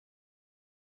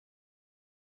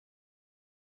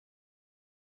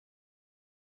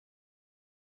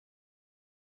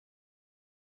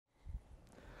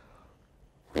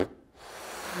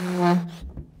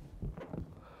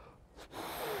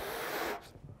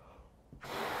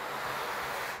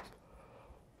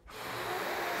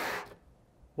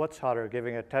What's hotter,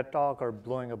 giving a TED talk or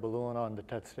blowing a balloon on the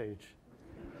TED stage?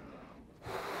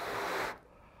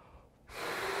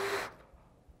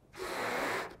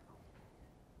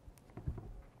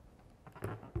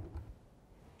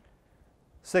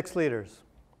 6 liters.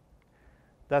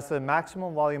 That's the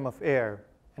maximum volume of air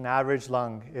an average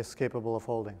lung is capable of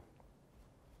holding.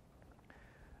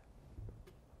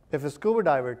 If a scuba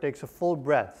diver takes a full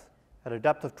breath at a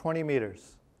depth of 20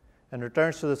 meters and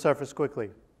returns to the surface quickly,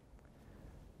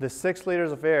 this 6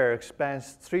 liters of air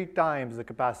expands 3 times the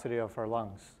capacity of our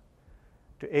lungs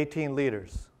to 18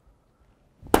 liters.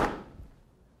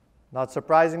 Not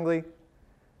surprisingly,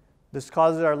 this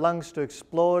causes our lungs to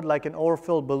explode like an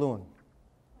overfilled balloon.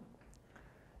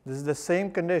 This is the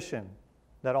same condition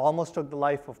that almost took the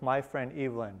life of my friend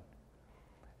Evelyn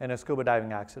in a scuba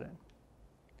diving accident.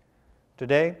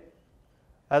 Today,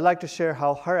 I'd like to share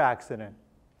how her accident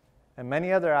and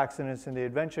many other accidents in the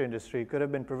adventure industry could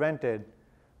have been prevented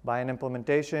by an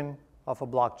implementation of a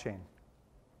blockchain.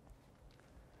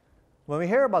 When we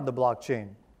hear about the blockchain,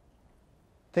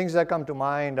 things that come to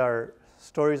mind are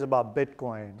stories about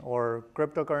Bitcoin or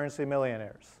cryptocurrency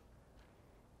millionaires.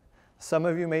 Some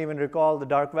of you may even recall the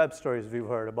dark web stories we've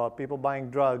heard about people buying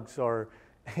drugs or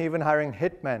even hiring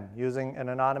hitmen using an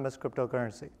anonymous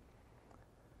cryptocurrency.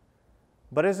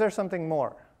 But is there something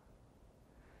more?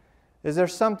 Is there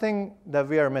something that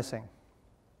we are missing?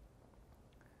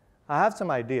 I have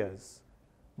some ideas,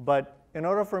 but in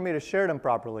order for me to share them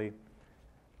properly,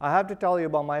 I have to tell you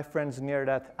about my friend's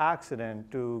near-death accident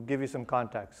to give you some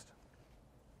context.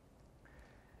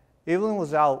 Evelyn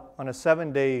was out on a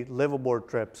 7-day liveaboard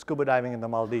trip scuba diving in the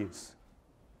Maldives.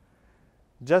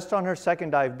 Just on her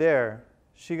second dive there,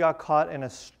 she got caught in a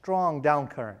strong down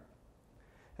current,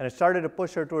 and it started to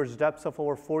push her towards depths of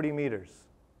over 40 meters.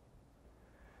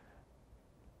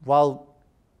 While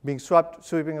being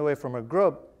sweeping away from her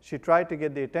group, she tried to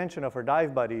get the attention of her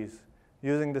dive buddies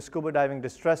using the scuba diving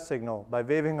distress signal by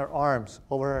waving her arms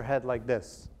over her head like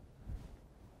this.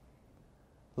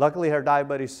 Luckily, her dive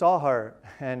buddies saw her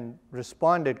and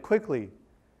responded quickly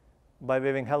by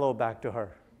waving hello back to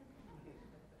her.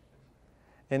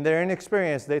 In their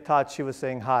inexperience, they thought she was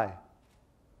saying hi.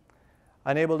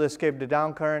 Unable to escape the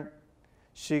down current,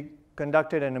 she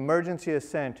conducted an emergency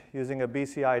ascent using a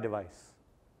BCI device,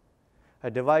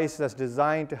 a device that's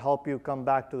designed to help you come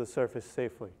back to the surface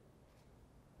safely.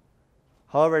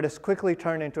 However, this quickly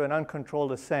turned into an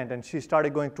uncontrolled ascent, and she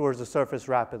started going towards the surface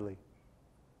rapidly.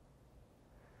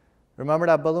 Remember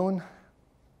that balloon?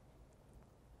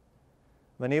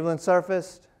 When Evelyn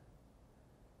surfaced,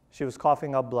 she was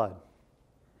coughing up blood.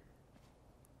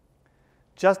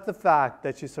 Just the fact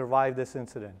that she survived this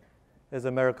incident is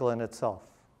a miracle in itself.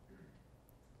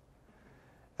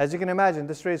 As you can imagine,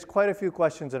 this raised quite a few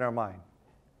questions in our mind.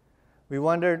 We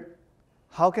wondered,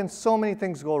 how can so many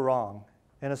things go wrong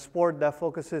in a sport that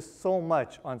focuses so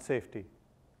much on safety?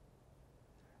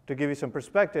 To give you some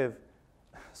perspective,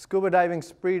 scuba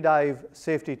diving's pre-dive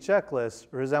safety checklist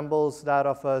resembles that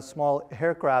of a small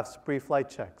aircraft's pre-flight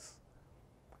checks.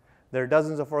 There are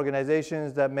dozens of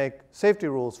organizations that make safety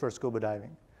rules for scuba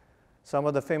diving. Some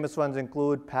of the famous ones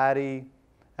include PADI,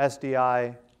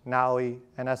 SDI, NAUI,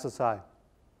 and SSI.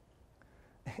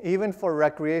 Even for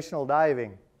recreational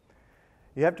diving,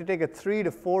 you have to take a 3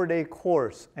 to 4 day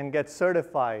course and get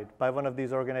certified by one of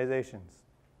these organizations.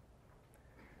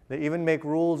 They even make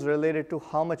rules related to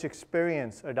how much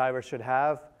experience a diver should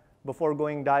have before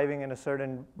going diving in a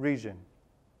certain region.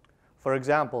 For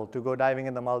example, to go diving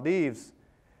in the Maldives,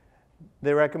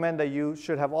 they recommend that you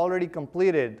should have already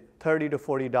completed 30 to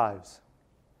 40 dives.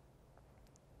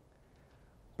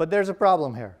 But there's a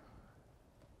problem here.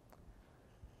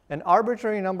 An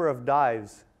arbitrary number of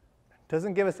dives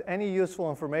doesn't give us any useful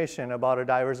information about a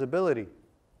diver's ability.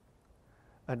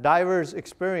 A diver's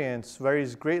experience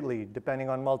varies greatly depending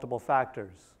on multiple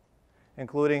factors,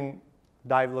 including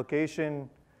dive location,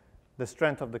 the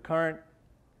strength of the current,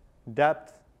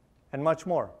 depth, and much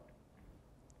more.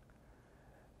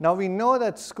 Now, we know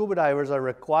that scuba divers are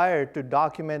required to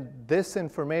document this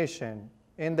information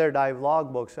in their dive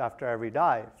logbooks after every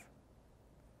dive.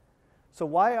 So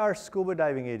why are scuba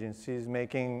diving agencies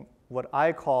making what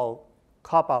I call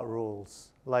cop-out rules,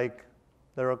 like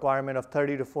the requirement of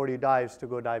 30 to 40 dives to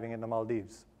go diving in the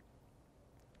Maldives?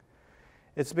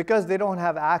 It's because they don't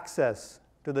have access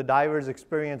to the diver's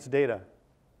experience data.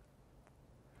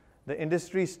 The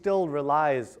industry still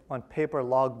relies on paper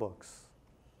logbooks.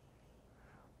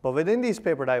 But within these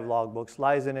paper dive logbooks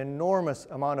lies an enormous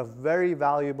amount of very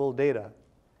valuable data,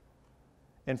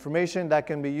 information that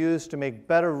can be used to make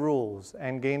better rules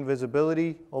and gain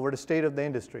visibility over the state of the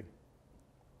industry.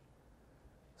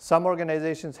 Some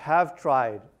organizations have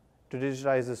tried to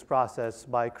digitize this process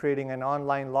by creating an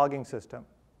online logging system.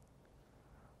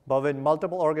 But with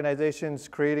multiple organizations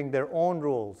creating their own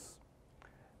rules,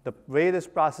 the way this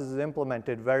process is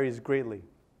implemented varies greatly,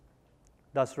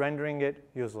 thus rendering it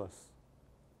useless.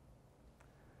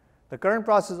 The current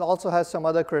process also has some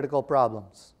other critical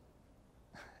problems.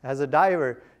 As a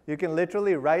diver, you can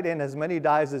literally write in as many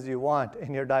dives as you want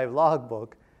in your dive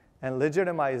logbook and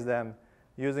legitimize them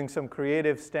using some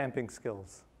creative stamping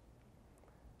skills.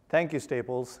 Thank you,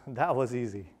 Staples. That was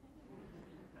easy.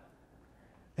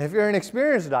 If you're an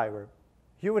experienced diver,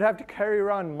 you would have to carry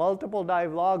around multiple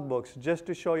dive logbooks just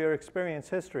to show your experience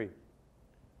history,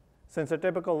 since a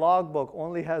typical logbook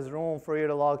only has room for you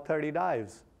to log 30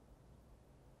 dives.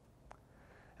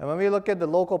 And when we look at the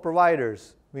local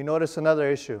providers, we notice another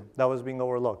issue that was being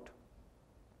overlooked.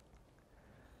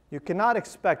 You cannot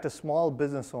expect a small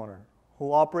business owner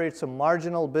who operates a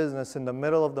marginal business in the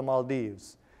middle of the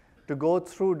Maldives to go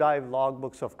through dive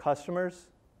logbooks of customers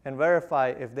and verify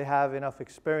if they have enough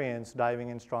experience diving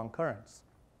in strong currents.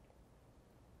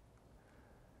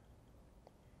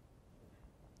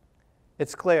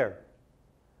 It's clear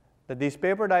that these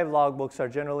paper dive logbooks are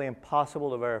generally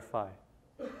impossible to verify,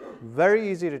 very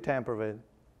easy to tamper with,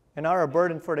 and are a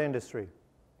burden for the industry.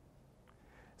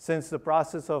 Since the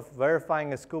process of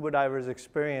verifying a scuba diver's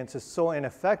experience is so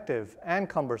ineffective and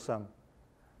cumbersome,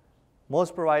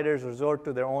 most providers resort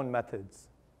to their own methods.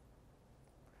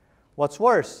 What's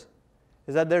worse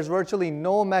is that there's virtually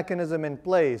no mechanism in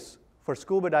place for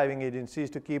scuba diving agencies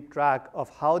to keep track of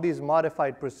how these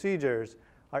modified procedures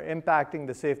are impacting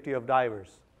the safety of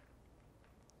divers.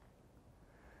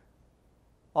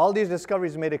 All these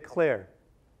discoveries made it clear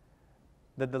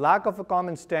that the lack of a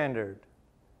common standard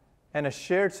and a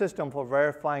shared system for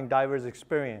verifying divers'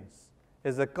 experience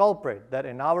is the culprit that,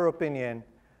 in our opinion,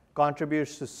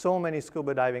 contributes to so many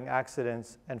scuba diving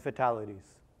accidents and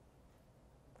fatalities.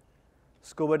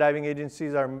 Scuba diving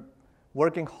agencies are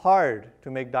working hard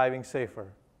to make diving safer,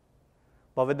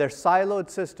 but with their siloed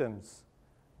systems,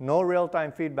 no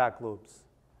real-time feedback loops,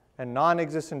 and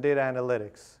non-existent data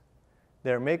analytics,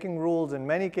 they are making rules in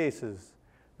many cases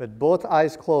with both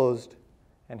eyes closed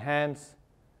and hands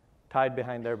tied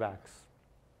behind their backs.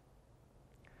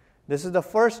 This is the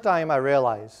first time I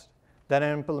realized that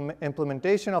an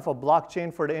implementation of a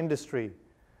blockchain for the industry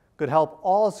could help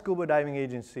all scuba diving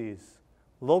agencies,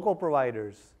 local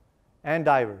providers, and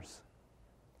divers.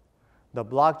 The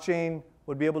blockchain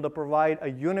would be able to provide a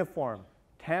uniform,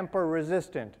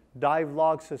 tamper-resistant dive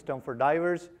log system for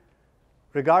divers,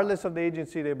 regardless of the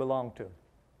agency they belong to.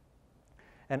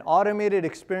 An automated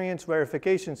experience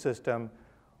verification system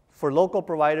for local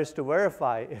providers to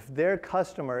verify if their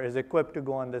customer is equipped to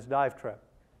go on this dive trip,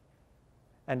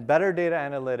 and better data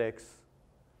analytics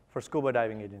for scuba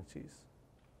diving agencies.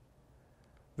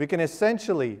 We can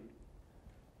essentially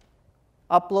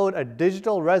upload a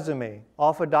digital resume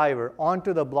of a diver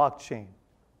onto the blockchain,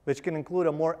 which can include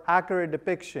a more accurate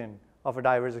depiction of a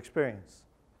diver's experience,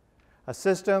 a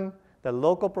system that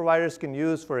local providers can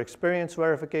use for experience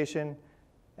verification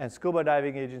and scuba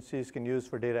diving agencies can use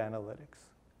for data analytics.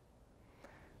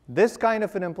 This kind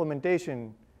of an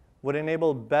implementation would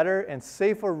enable better and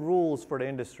safer rules for the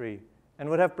industry and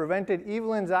would have prevented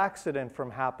Evelyn's accident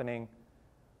from happening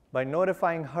by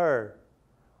notifying her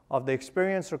of the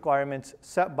experience requirements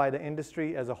set by the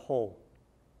industry as a whole.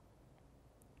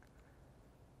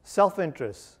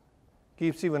 Self-interest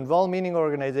keeps even well-meaning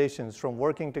organizations from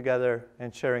working together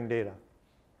and sharing data.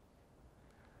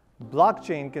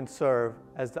 Blockchain can serve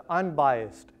as the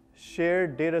unbiased,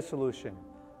 shared data solution,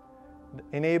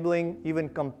 enabling even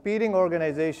competing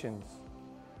organizations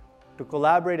to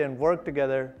collaborate and work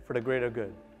together for the greater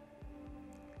good.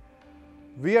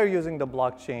 We are using the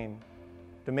blockchain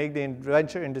to make the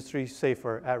adventure industry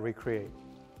safer at Recreate.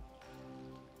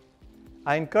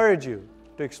 I encourage you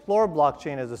to explore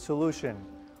blockchain as a solution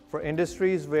for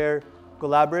industries where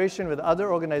collaboration with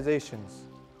other organizations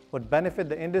would benefit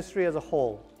the industry as a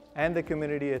whole and the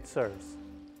community it serves.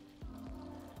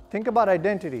 Think about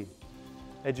identity,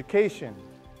 education,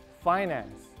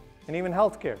 finance, and even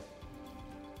healthcare.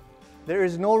 There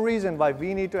is no reason why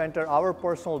we need to enter our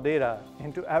personal data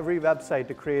into every website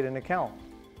to create an account.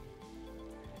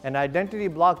 An identity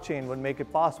blockchain would make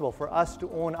it possible for us to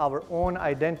own our own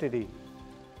identity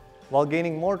while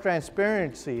gaining more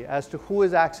transparency as to who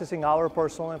is accessing our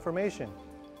personal information.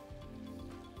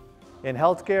 In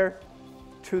healthcare,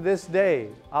 to this day,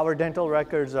 our dental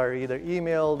records are either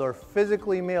emailed or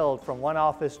physically mailed from one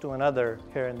office to another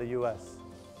here in the US.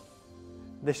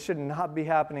 This should not be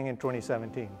happening in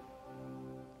 2017.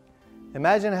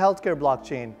 Imagine a healthcare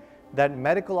blockchain that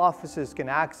medical offices can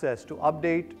access to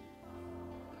update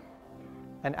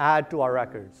and add to our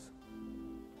records.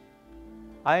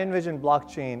 I envision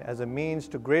blockchain as a means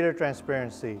to greater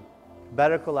transparency,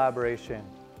 better collaboration,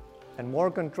 and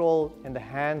more control in the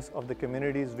hands of the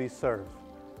communities we serve.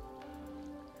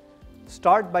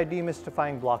 Start by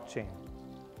demystifying blockchain.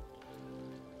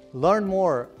 Learn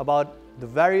more about the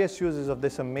various uses of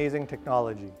this amazing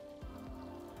technology.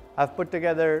 I've put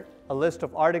together a list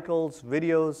of articles,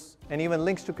 videos, and even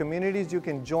links to communities you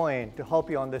can join to help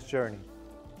you on this journey.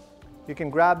 You can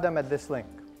grab them at this link.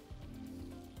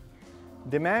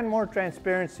 Demand more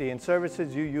transparency in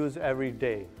services you use every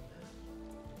day.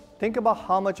 Think about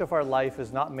how much of our life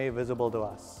is not made visible to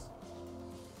us,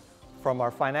 from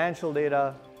our financial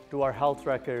data to our health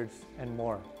records and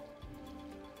more.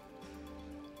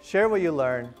 Share what you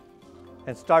learn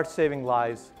and start saving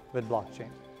lives with blockchain.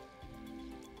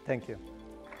 Thank you.